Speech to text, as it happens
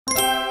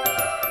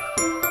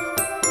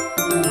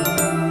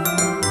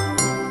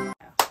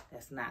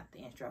not the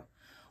intro.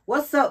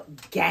 What's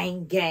up,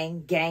 gang,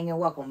 and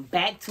welcome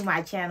back to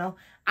my channel.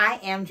 I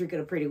am Drinker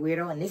the Pretty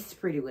Weirdo, and this is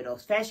Pretty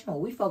Weirdos Fashion, where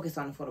we focus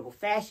on affordable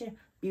fashion,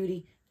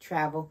 beauty,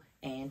 travel,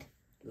 and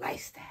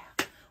lifestyle.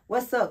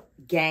 What's up,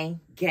 gang?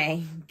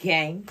 Yo,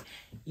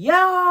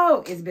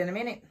 it's been a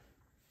minute.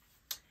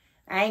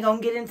 I ain't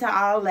gonna get into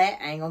all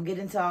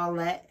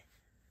that.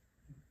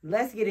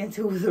 Let's get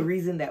into the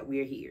reason that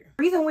we're here.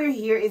 The reason we're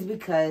here is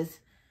because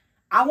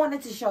I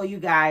wanted to show you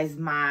guys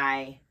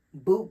my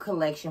boot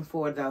collection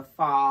for the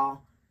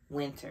fall,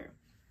 winter.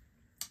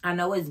 I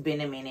know it's been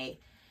a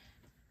minute,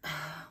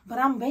 but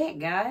I'm back,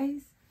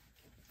 guys.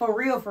 For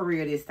real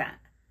this time.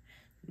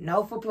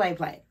 No for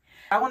play.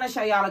 I want to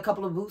show y'all a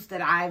couple of boots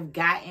that I've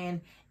gotten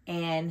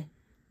and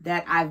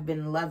that I've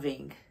been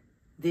loving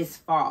this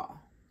fall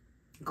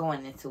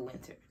going into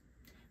winter.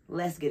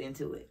 Let's get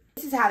into it.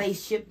 This is how they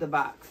ship the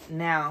box.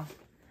 Now,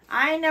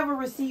 I ain't never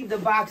received a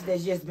box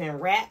that's just been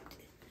wrapped,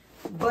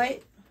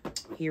 but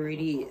here it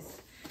is.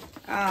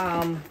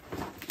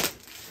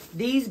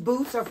 These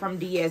boots are from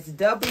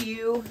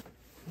DSW.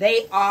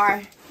 They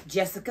are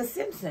Jessica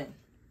Simpson.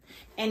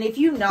 And if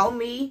you know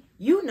me,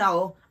 you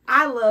know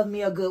I love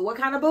me a good, what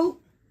kind of boot?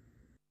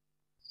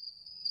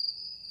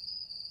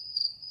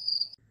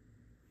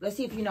 Let's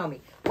see if you know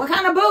me. What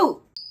kind of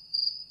boot?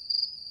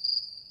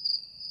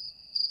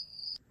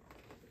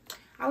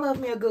 I love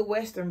me a good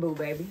Western boot,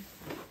 baby.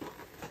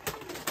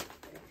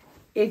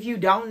 If you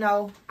don't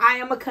know, I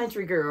am a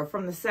country girl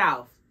from the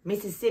South,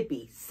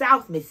 Mississippi,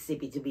 South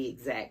Mississippi to be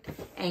exact.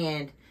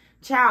 And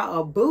child,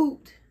 a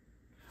boot,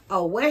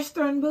 a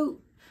Western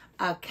boot,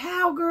 a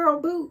cowgirl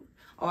boot,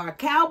 or a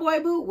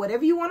cowboy boot,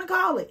 whatever you want to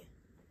call it,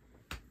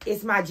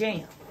 it's my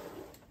jam.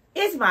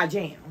 It's my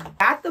jam.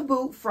 Got the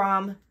boot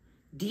from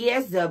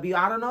DSW.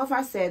 I don't know if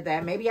I said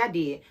that. Maybe I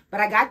did.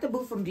 But I got the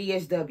boot from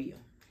DSW.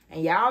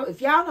 And y'all,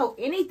 if y'all know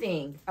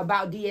anything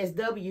about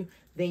DSW,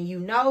 then you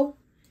know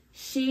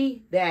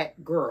she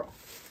that girl.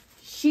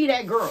 She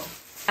that girl.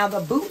 Now, the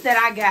boot that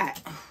I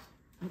got,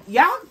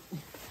 y'all,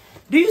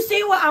 do you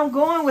see where I'm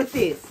going with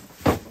this?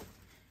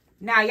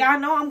 Now, y'all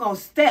know I'm going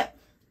to step.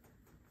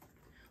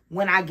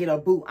 When I get a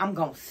boot, I'm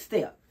going to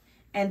step.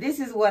 And this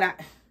is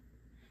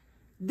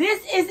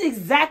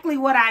exactly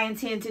what I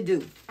intend to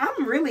do.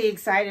 I'm really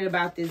excited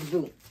about this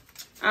boot.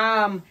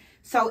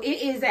 So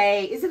it is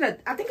I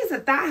think it's a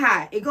thigh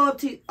high. It go up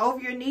to over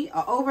your knee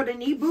or over the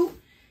knee boot.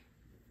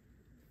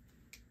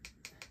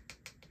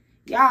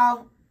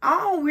 Y'all, I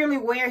don't really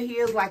wear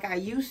heels like I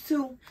used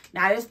to.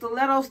 Now, this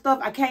stiletto stuff,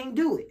 I can't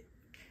do it.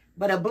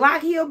 But a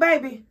block heel,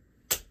 baby,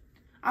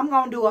 I'm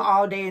going to do it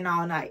all day and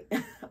all night.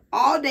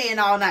 All day and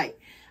all night.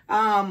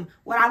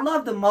 What I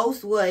loved the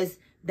most was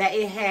that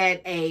it had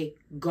a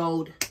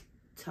gold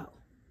toe.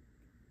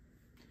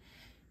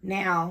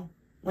 Now,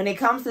 when it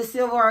comes to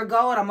silver or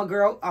gold, I'm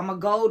a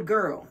gold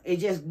girl. It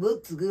just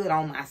looks good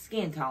on my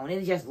skin tone.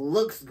 It just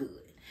looks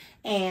good.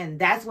 And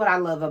that's what I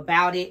love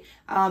about it.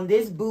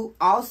 This boot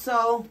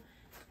also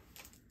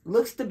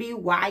looks to be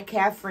wide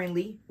calf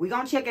friendly. We're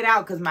going to check it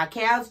out because my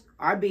calves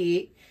are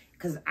big.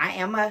 Because I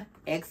am a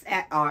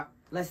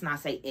let's not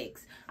say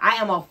ex. I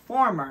am a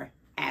former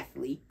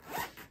athlete.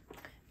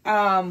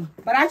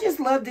 But I just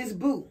love this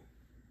boot.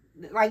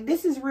 Like,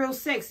 this is real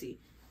sexy.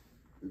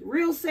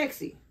 Real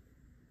sexy.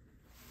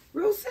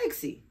 Real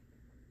sexy.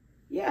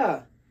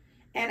 Yeah.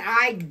 And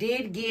I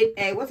did get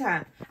a, what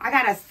time? I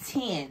got a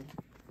 10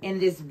 in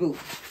this boot.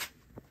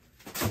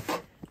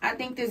 I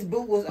think this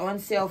boot was on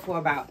sale for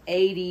about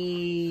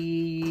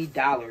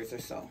 $80 or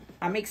so.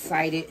 I'm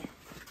excited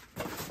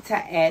to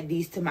add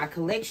these to my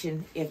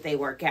collection if they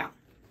work out.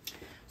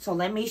 So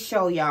let me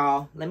show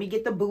y'all. Let me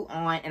get the boot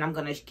on, and I'm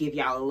going to give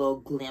y'all a little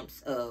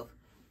glimpse of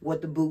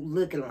what the boot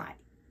looking like.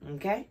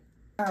 Okay?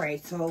 All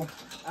right, so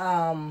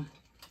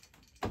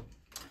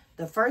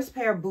the first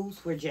pair of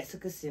boots were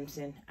Jessica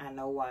Simpson. I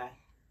know why.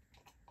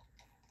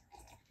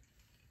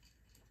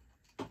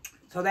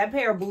 So that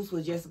pair of boots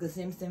was Jessica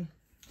Simpson.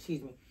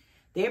 Excuse me.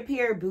 Their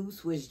pair of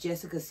boots was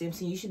Jessica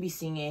Simpson. You should be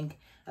seeing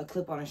a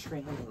clip on the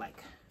screen. Let me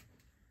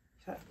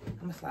I'm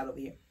going to slide over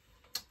here.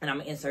 And I'm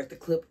going to insert the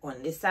clip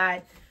on this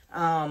side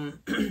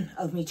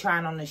of me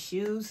trying on the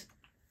shoes.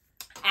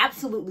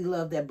 Absolutely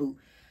love that boot.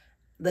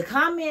 The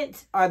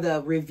comments or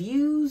the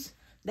reviews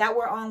that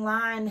were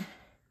online,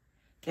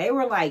 they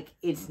were like,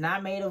 it's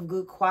not made of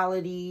good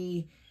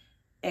quality,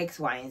 X,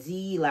 Y, and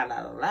Z, la,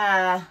 la, la,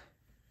 la.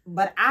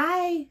 But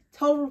I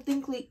totally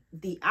think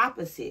the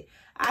opposite.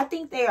 I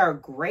think they are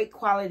great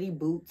quality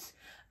boots.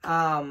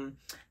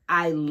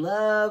 I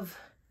love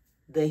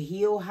the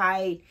heel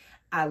height.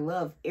 I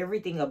love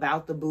everything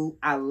about the boot.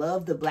 I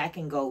love the black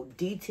and gold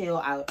detail.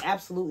 I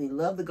absolutely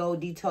love the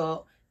gold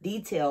detail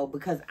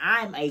because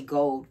I'm a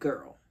gold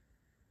girl.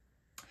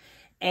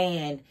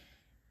 And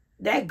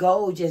that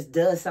gold just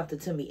does something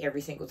to me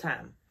every single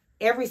time.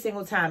 Every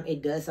single time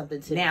it does something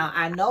to me. Now,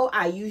 I know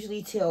I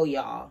usually tell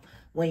y'all,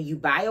 when you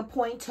buy a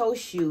point toe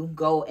shoe,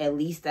 go at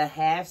least a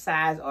half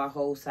size or a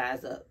whole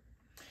size up.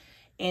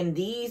 And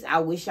these, I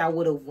wish I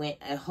would have went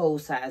a whole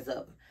size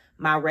up.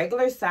 My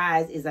regular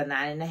size is a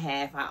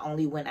 9.5. I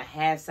only went a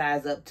half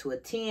size up to a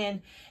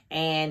 10.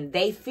 And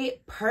they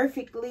fit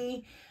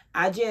perfectly.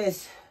 I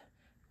just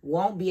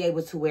won't be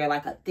able to wear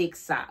like a thick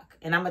sock.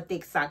 And I'm a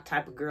thick sock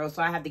type of girl.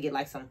 So I have to get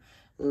like some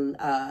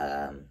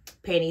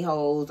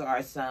pantyhose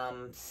or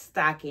some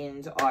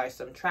stockings or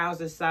some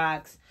trouser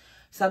socks.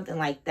 Something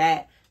like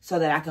that. So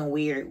that I can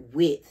wear it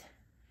with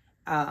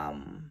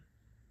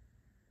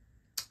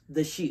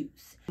the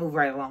shoes. Move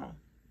right along.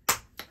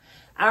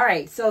 All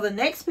right, so the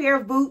next pair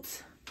of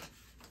boots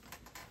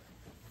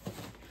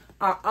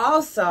are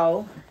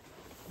also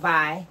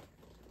by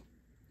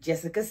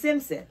Jessica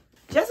Simpson.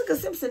 Jessica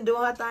Simpson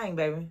doing her thing,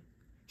 baby.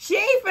 She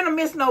ain't finna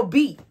miss no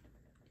beat.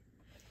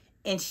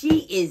 And she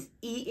is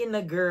eating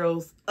the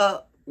girls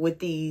up with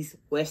these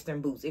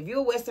Western boots. If you're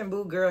a Western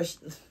boot girl,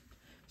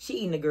 she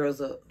eating the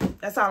girls up.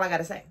 That's all I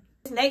gotta say.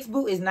 This next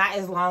boot is not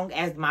as long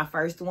as my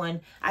first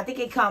one. I think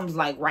it comes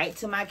like right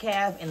to my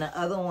calf, and the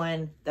other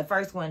one, the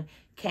first one,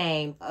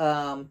 came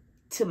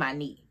to my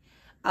knee.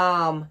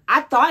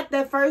 I thought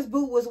that first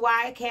boot was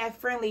wide calf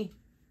friendly.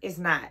 It's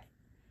not.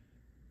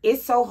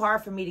 It's so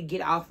hard for me to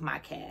get off my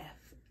calf.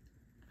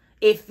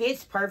 It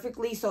fits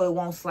perfectly so it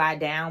won't slide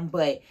down,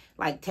 but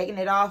like taking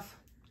it off,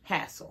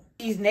 hassle.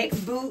 These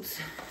next boots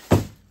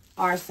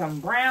are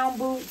some brown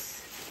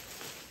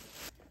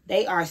boots.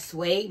 They are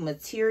suede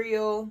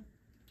material.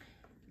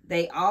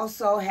 They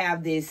also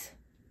have this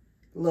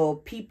little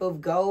peep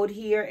of gold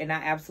here, and I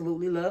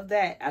absolutely love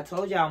that. I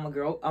told y'all I'm a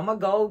girl. I'm a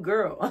gold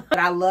girl. But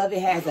I love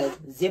it has a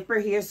zipper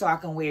here so I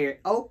can wear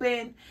it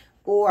open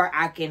or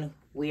I can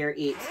wear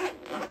it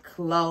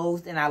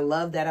closed, and I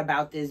love that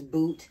about this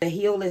boot. The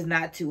heel is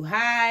not too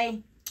high.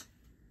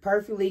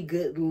 Perfectly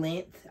good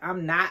length.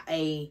 I'm not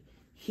a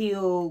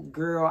heel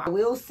girl. I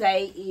will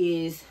say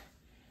is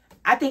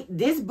I think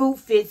this boot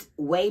fits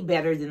way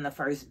better than the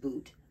first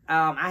boot.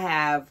 I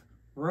have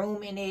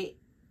room in it.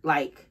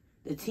 Like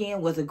the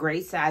 10 was a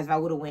great size. If I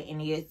would have went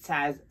any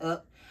size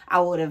up, I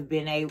would have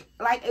been it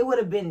would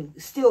have been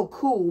still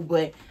cool,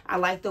 but I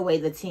like the way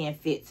the 10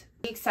 fits.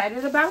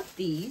 Excited about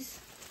these.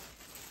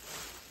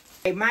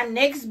 Okay, my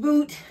next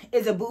boot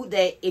is a boot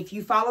that if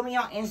you follow me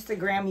on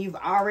Instagram, you've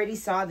already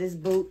saw this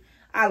boot.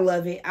 I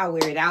love it. I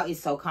wear it out. It's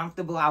so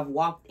comfortable. I've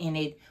walked in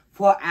it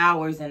for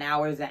hours and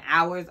hours and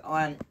hours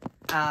on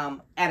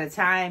at a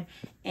time,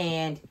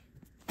 and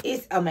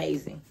it's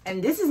amazing.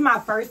 And this is my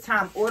first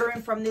time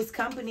ordering from this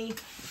company,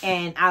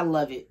 and I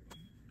love it.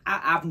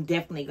 I'm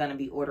definitely going to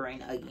be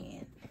ordering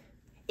again.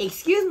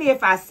 Excuse me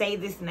if I say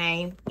this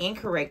name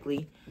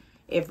incorrectly.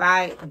 If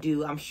I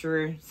do, I'm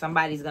sure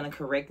somebody's going to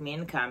correct me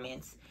in the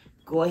comments.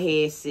 Go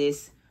ahead,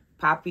 sis.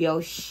 Pop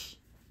your shh.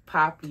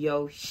 Pop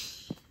your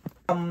shh.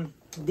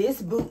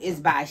 This boot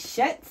is by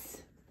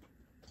Schutz.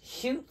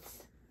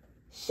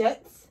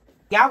 Schutz.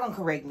 Y'all gonna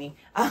correct me.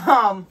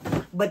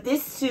 But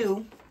this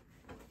too,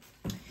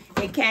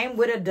 it came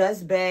with a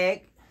dust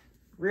bag.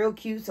 Real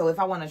cute. So if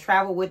I want to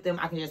travel with them,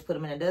 I can just put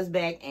them in a dust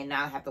bag and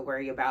not have to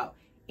worry about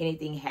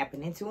anything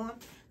happening to them.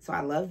 So I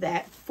love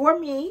that. For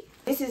me,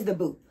 this is the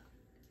boot.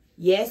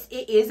 Yes,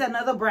 it is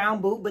another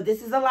brown boot, but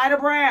this is a lighter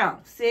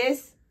brown,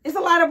 sis. It's a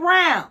lighter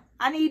brown.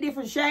 I need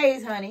different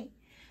shades, honey.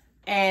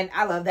 And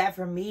I love that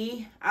for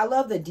me. I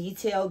love the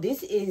detail.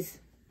 This is,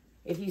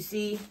 if you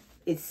see,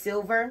 it's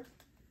silver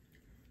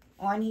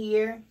on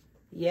here.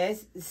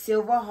 Yes,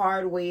 silver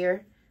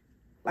hardware.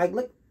 Like,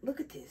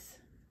 look at this.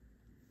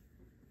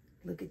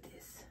 Look at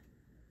this.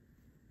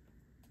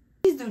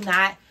 These do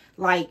not,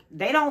 like,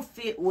 they don't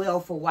fit well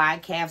for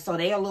wide calves, so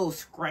they're a little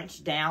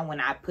scrunched down when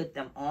I put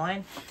them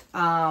on.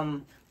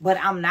 But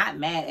I'm not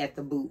mad at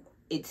the boot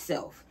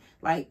itself.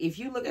 Like, if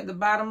you look at the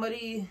bottom of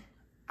these,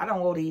 I don't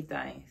want these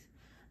things.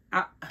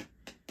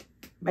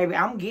 Baby,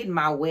 I'm getting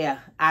my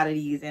wear out of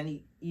these,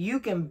 and you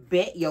can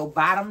bet your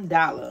bottom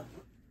dollar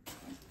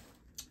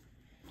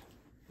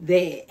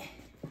that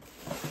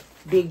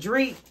Big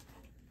Drake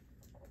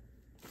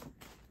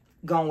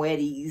gonna wear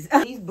these.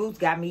 These boots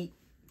got me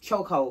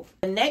chokehold.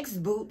 The next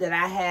boot that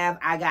I have,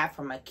 I got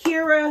from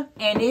Akira,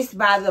 and it's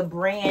by the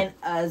brand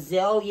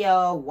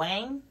Azalea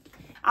Wang.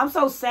 I'm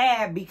so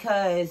sad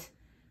because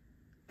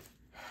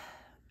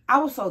I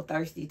was so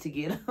thirsty to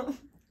get them.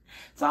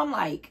 So I'm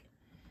like,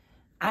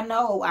 I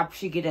know I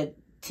should get a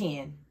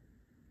 10,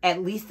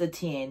 at least a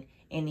 10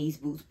 in these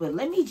boots. But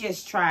let me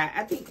just try.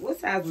 I think, what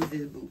size was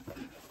this boot?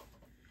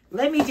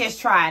 Let me just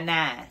try a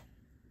 9.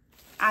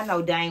 I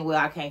know dang well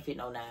I can't fit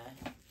no 9.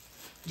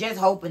 Just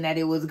hoping that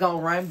it was going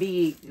to run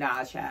big.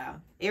 Nah, child.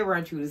 It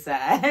run true to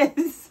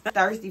size.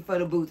 Thirsty for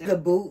the boots. The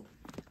boot,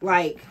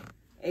 like,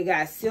 it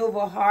got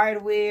silver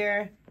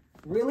hardware.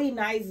 Really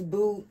nice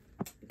boot.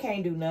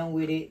 Can't do nothing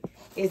with it.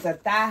 It's a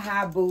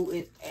thigh-high boot.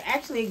 It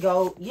actually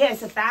goes, yeah,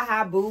 it's a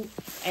thigh-high boot.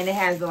 And it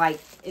has, like,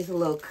 it's a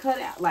little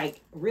cutout. Like,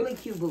 really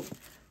cute boot.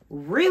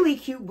 Really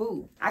cute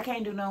boot. I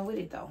can't do nothing with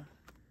it, though.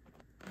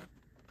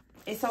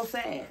 It's so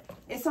sad.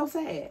 It's so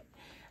sad.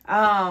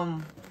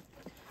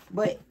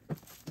 But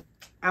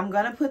I'm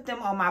going to put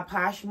them on my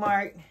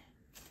Poshmark.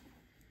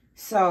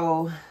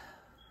 So,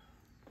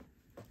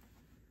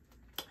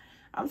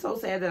 I'm so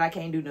sad that I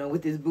can't do nothing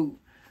with this boot.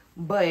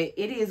 But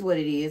it is what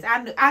it is.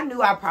 I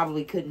knew I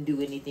probably couldn't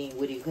do anything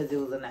with it because it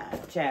was a 9,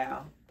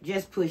 child.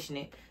 Just pushing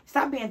it.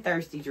 Stop being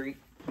thirsty, Drake.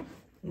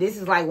 This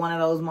is like one of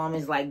those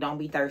moments like, don't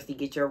be thirsty.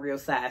 Get your real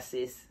size,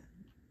 sis.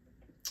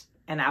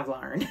 And I've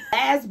learned.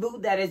 Last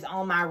boot that is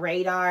on my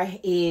radar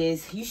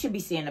is, you should be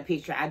seeing the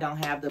picture. I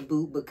don't have the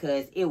boot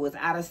because it was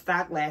out of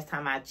stock last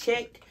time I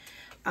checked.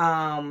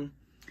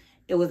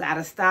 It was out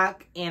of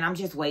stock, and I'm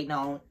just waiting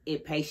on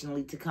it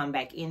patiently to come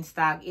back in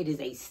stock. It is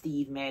a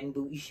Steve Madden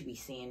boot. You should be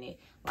seeing it.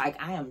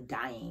 Like, I am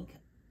dying.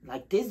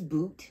 Like, this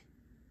boot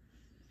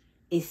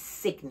is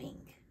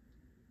sickening.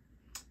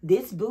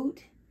 This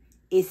boot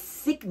is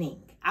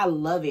sickening. I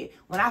love it.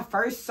 When I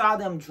first saw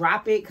them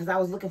drop it, because I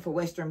was looking for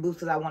Western boots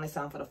because I wanted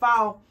something for the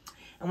fall.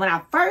 And when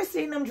I first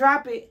seen them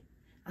drop it,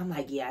 I'm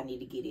like, yeah, I need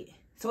to get it.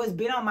 So it's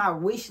been on my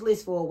wish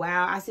list for a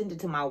while. I sent it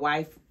to my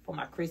wife for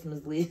my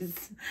Christmas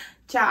list.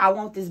 Child, I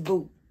want this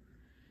boot.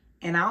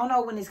 And I don't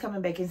know when it's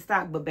coming back in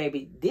stock, but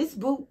baby, this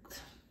boot.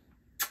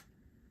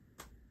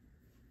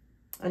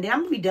 And then I'm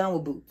going to be done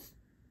with boots.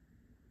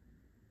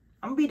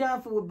 I'm going to be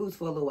done with boots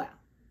for a little while.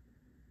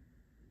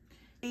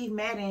 Steve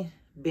Madden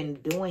been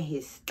doing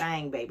his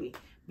thing, baby.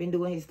 Been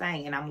doing his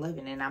thing, and I'm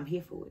loving it, and I'm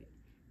here for it.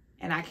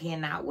 And I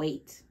cannot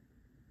wait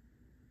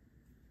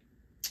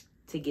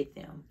to get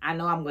them. I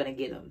know I'm going to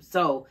get them.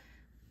 So,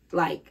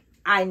 like,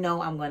 I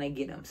know I'm going to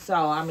get them. So,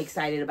 I'm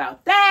excited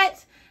about that.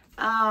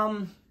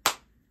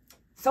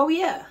 So,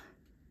 yeah.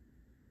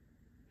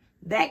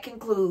 That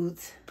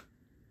concludes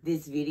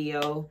this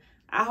video.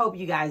 I hope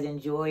you guys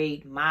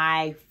enjoyed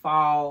my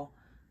fall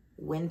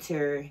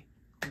winter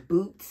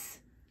boots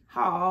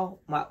haul,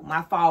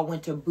 my fall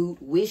winter boot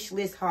wish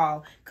list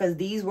haul, because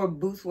these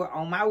boots were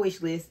on my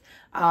wish list.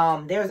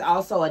 There's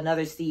also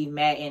another Steve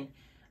Madden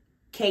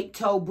cape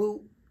toe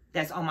boot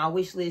that's on my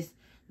wish list.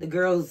 The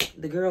girls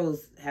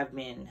have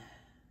been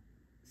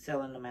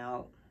selling them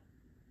out.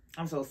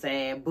 I'm so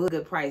sad, but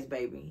good price,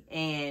 baby.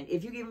 And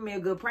if you're giving me a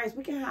good price,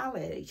 we can holler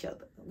at each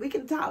other. We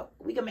can talk.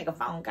 We can make a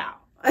phone call.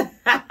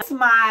 That's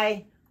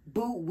my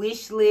boot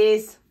wish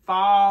list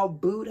fall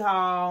boot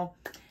haul.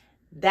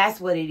 That's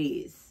what it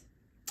is.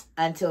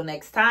 Until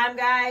next time,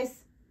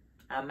 guys,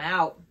 I'm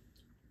out.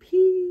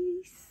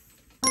 Peace.